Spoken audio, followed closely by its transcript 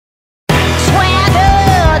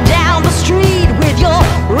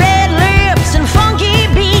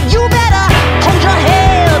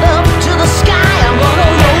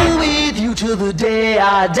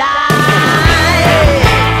die.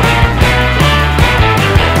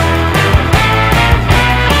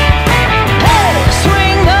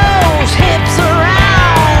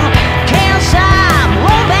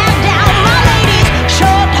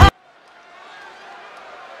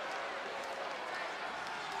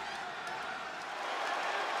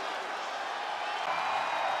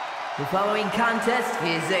 The following contest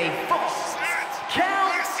is a false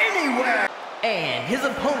count anywhere. And his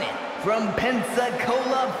opponent from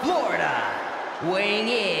Pensacola, Florida, weighing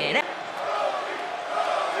in.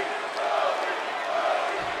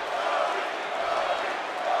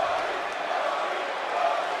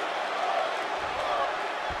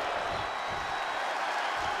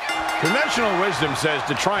 Conventional wisdom says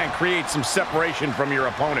to try and create some separation from your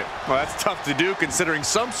opponent. Well, that's tough to do considering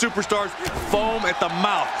some superstars foam at the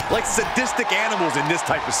mouth like sadistic animals in this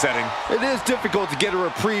type of setting. It is difficult to get a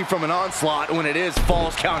reprieve from an onslaught when it is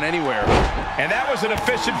falls count anywhere. And that was an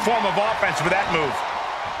efficient form of offense with that move.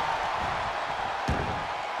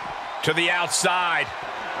 To the outside.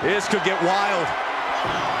 This could get wild.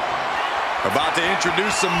 About to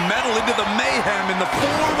introduce some metal into the mayhem in the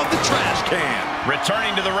form of the trash can.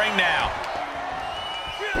 Returning to the ring now.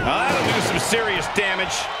 That'll do some serious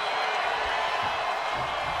damage.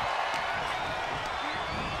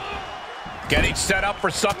 Getting set up for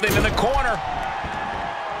something in the corner.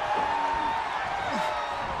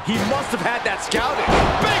 He must have had that scouted.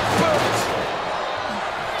 Big boot!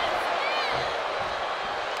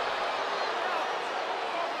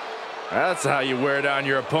 That's how you wear down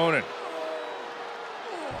your opponent.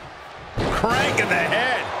 Crank in the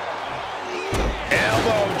head.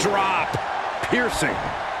 Elbow drop. Piercing.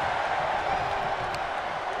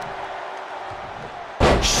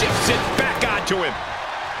 Shifts it back onto him.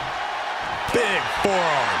 Big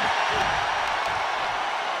forearm.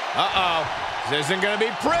 Uh-oh. This isn't going to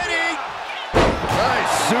be pretty.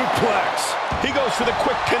 Nice suplex. He goes for the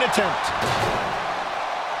quick pin attempt.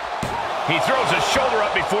 He throws his shoulder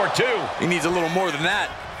up before two. He needs a little more than that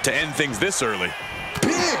to end things this early.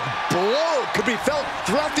 Big blow could be felt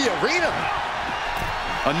throughout the arena.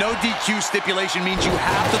 A no DQ stipulation means you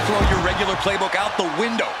have to throw your regular playbook out the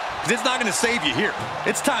window, because it's not going to save you here.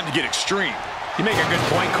 It's time to get extreme. You make a good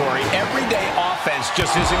point, Corey. Everyday offense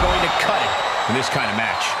just isn't going to cut it in this kind of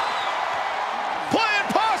match. Playing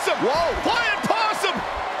possum! Whoa! Playing possum!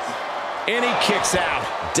 And he kicks out.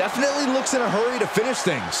 Definitely looks in a hurry to finish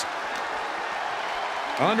things.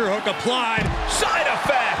 Underhook applied. Side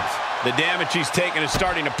effect! The damage he's taken is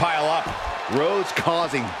starting to pile up. Rhodes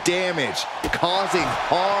causing damage, causing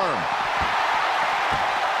harm.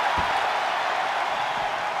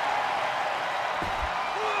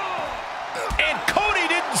 And Cody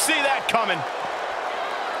didn't see that coming.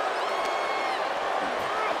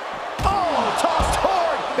 Oh, tossed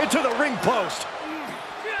hard into the ring post.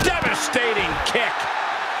 Devastating kick.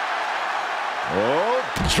 Oh,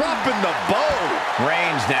 dropping the bow.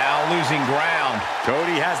 Reigns now losing ground.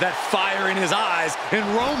 Cody has that fire in his eyes, and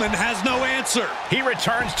Roman has no answer. He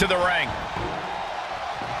returns to the ring.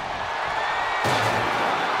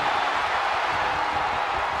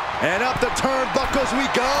 And up the turnbuckles we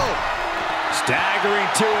go. Staggering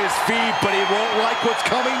to his feet, but he won't like what's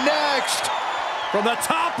coming next. From the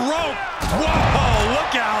top rope. Whoa,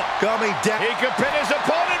 look out. Coming down. He could pin his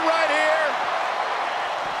opponent right here.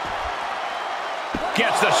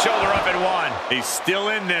 Gets the shoulder up and one. He's still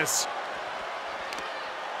in this.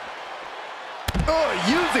 Oh,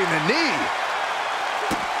 using the knee.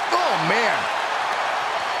 Oh, man.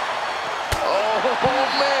 Oh,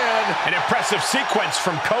 man. An impressive sequence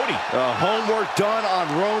from Cody. The homework done on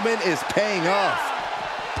Roman is paying off.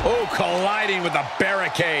 Oh, colliding with a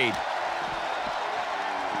barricade.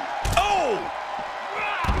 Oh!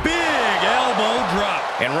 Big elbow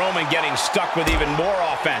drop. And Roman getting stuck with even more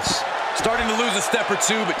offense. Starting to lose a step or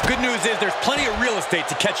two, but good news is there's plenty of real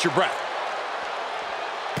estate to catch your breath.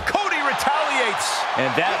 Cody retaliates.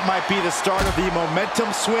 And that might be the start of the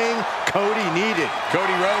momentum swing Cody needed.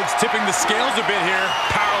 Cody Rhodes tipping the scales a bit here.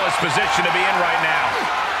 Powerless position to be in right now.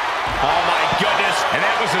 Oh, my goodness. And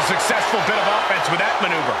that was a successful bit of offense with that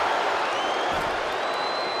maneuver.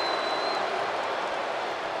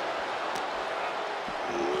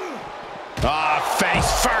 Face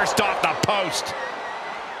first off the post.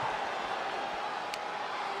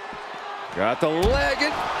 Got the leg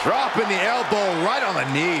and dropping the elbow right on the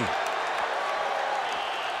knee.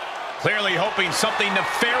 Clearly hoping something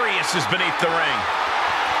nefarious is beneath the ring.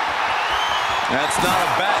 That's not a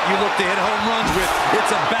bat you look to hit home runs with.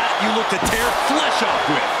 It's a bat you look to tear flesh off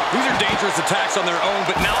with. These are dangerous attacks on their own,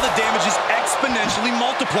 but now the damage is exponentially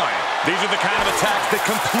multiplying. These are the kind of attacks that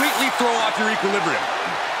completely throw off your equilibrium.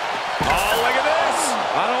 Oh, look at this.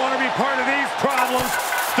 I don't want to be part of these problems.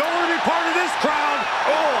 Don't want to be part of this crowd.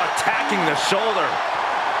 Oh, attacking the shoulder.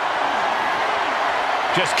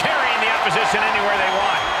 Just carrying the opposition anywhere they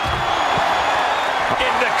want.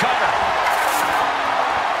 Into cover.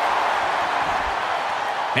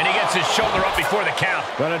 And he gets his shoulder up before the count.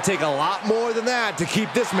 Gonna take a lot more than that to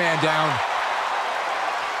keep this man down.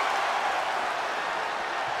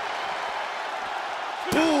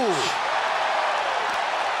 Ooh.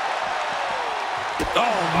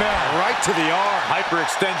 Oh, man, right to the arm.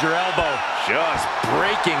 Hyperextend your elbow. Just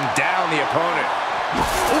breaking down the opponent.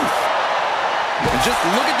 Oof. And just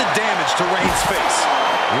look at the damage to Reigns' face.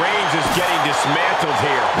 Reigns is getting dismantled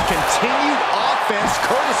here. Continued offense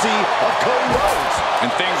courtesy of Cody Rhodes. And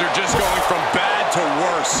things are just going from bad to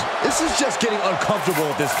worse. This is just getting uncomfortable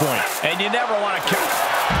at this point. And you never want to kill.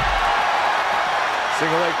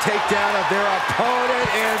 Single leg takedown of their opponent,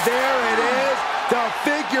 and there it is, the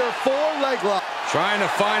figure 4 leg lock. Trying to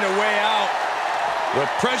find a way out. The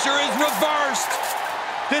pressure is reversed.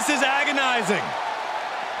 This is agonizing.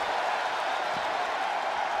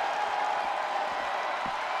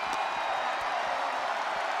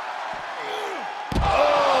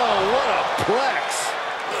 Oh, what a plex.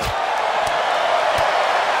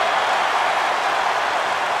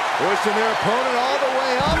 Pushing their opponent all the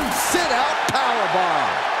way up. Sit out powerbomb.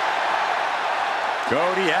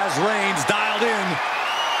 Cody has Reigns dialed in.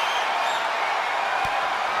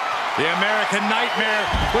 The American Nightmare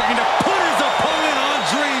looking to put his opponent on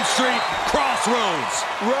Dream Street. Crossroads.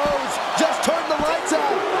 Rhodes just turned the lights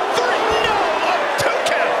out. 3, no, a 2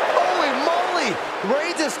 count. Holy moly.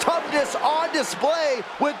 Reigns' toughness on display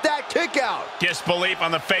with that kick out. Disbelief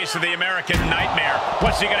on the face of the American Nightmare.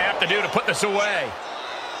 What's he going to have to do to put this away?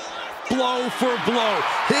 Blow for blow,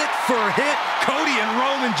 hit for hit. Cody and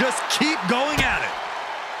Roman just keep going at it.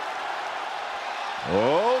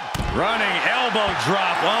 Oh, running elbow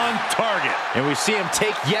drop on target. and we see him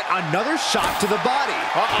take yet another shot to the body.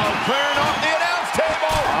 Uh-oh, clearing off the announce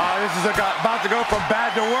table. This is about to go from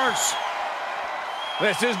bad to worse.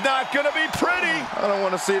 This is not going to be pretty. I don't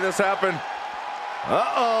want to see this happen.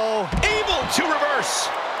 Uh-oh. Able to reverse.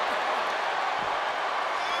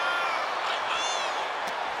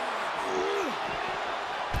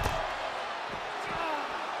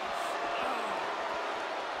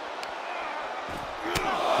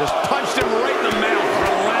 Just punched him right in the mouth.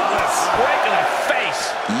 Relentless. Right in the face.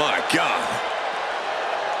 My God.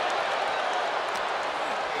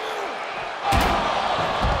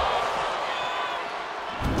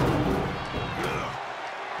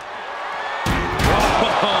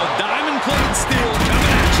 Oh, diamond-plated steel coming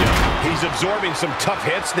at you. He's absorbing some tough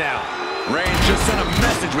hits now. Reigns just sent a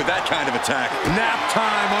message with that kind of attack. Nap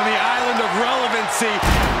time on the island of relevancy.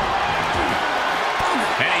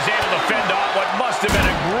 And he's able to fend off what must have been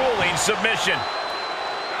a grueling submission.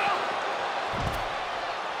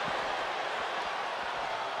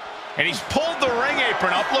 And he's pulled the ring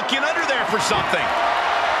apron up, looking under there for something.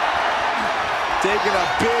 Taking a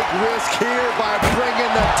big risk here by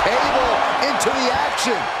bringing the table into the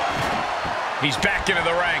action. He's back into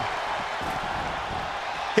the ring.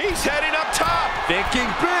 He's heading up top. Thinking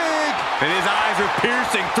big. And his eyes are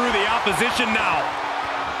piercing through the opposition now.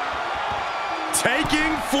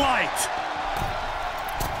 Taking flight.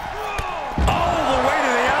 All the way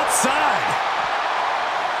to the outside.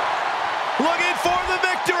 Looking for the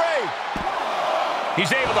victory.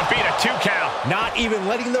 He's able to beat a 2 count. Not even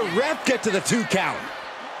letting the ref get to the 2 count.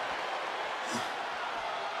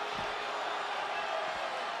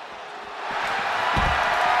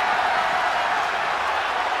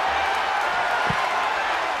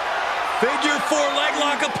 Figure 4 leg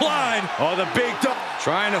lock applied. Oh, the big dog.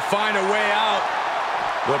 Trying to find a way out.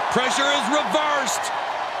 The pressure is reversed.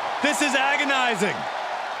 This is agonizing.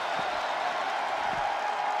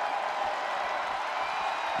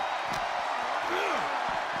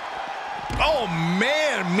 Oh,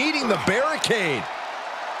 man, meeting the barricade.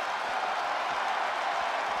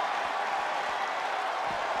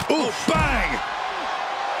 Ooh, bang!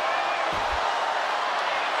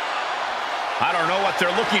 I don't know what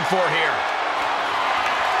they're looking for here.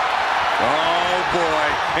 Oh, boy.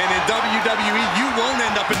 And in WWE, you won't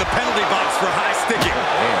end up in the penalty box for high sticking.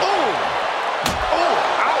 Oh! Oh,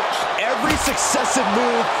 ouch! Every successive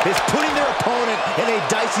move is putting their opponent in a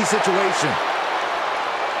dicey situation.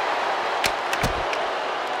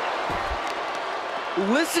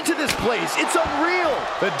 Listen to this place. It's unreal.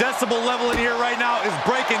 The decibel level in here right now is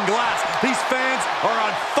breaking glass. These fans are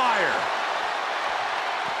on fire.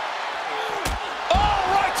 Oh,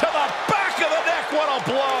 right to the back of the neck. What a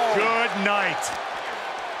blow. Good night.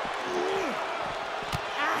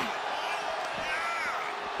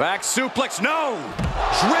 Back suplex, no!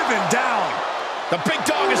 Driven down. The big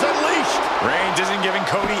dog is unleashed. Reigns isn't giving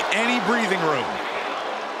Cody any breathing room.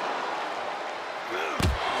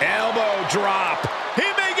 Elbow drop. He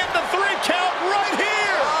may get the 3 count right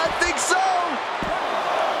here. I think so.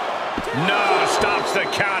 No, stops the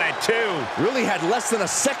count at 2. Really had less than a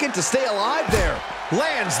second to stay alive there.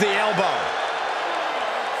 Lands the elbow.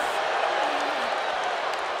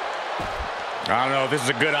 I don't know if this is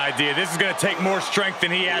a good idea. This is going to take more strength than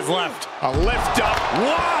he has left. A lift up.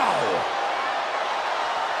 Wow!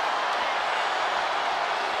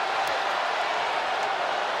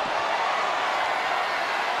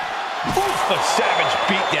 Oof, a savage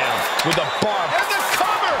beatdown with a barb. And the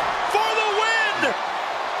cover for the win!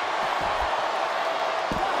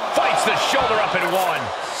 Fights the shoulder up at 1.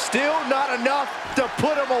 Still not enough to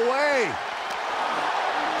put him away.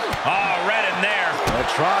 Oh, right in there. The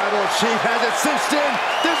tribal chief has it cinched in.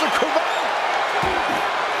 There's a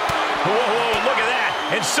Whoa, whoa, look at that.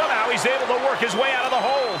 And somehow he's able to work his way out of the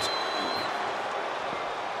hold.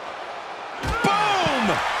 Boom!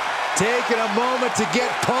 Taking a moment to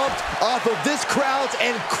get pumped off of this crowd's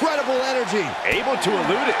incredible energy. Able to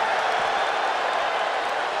elude it.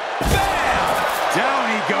 Bam! Down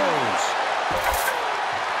he goes.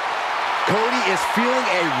 Cody is feeling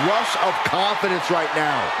a rush of confidence right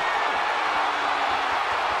now.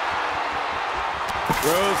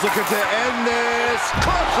 Rhodes looking to end this.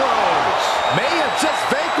 Crossroads may have just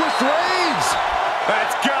vanquished Reigns.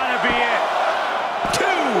 That's gotta be it. 2.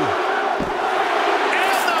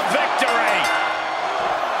 And the victory.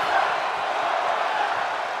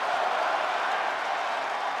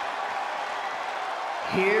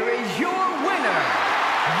 Here is your winner,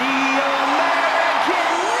 the American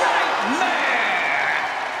Nightmare,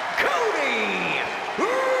 Cody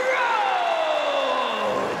Rhodes!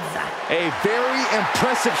 A very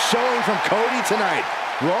impressive showing from Cody tonight.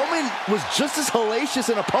 Roman was just as hellacious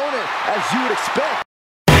an opponent as you would expect.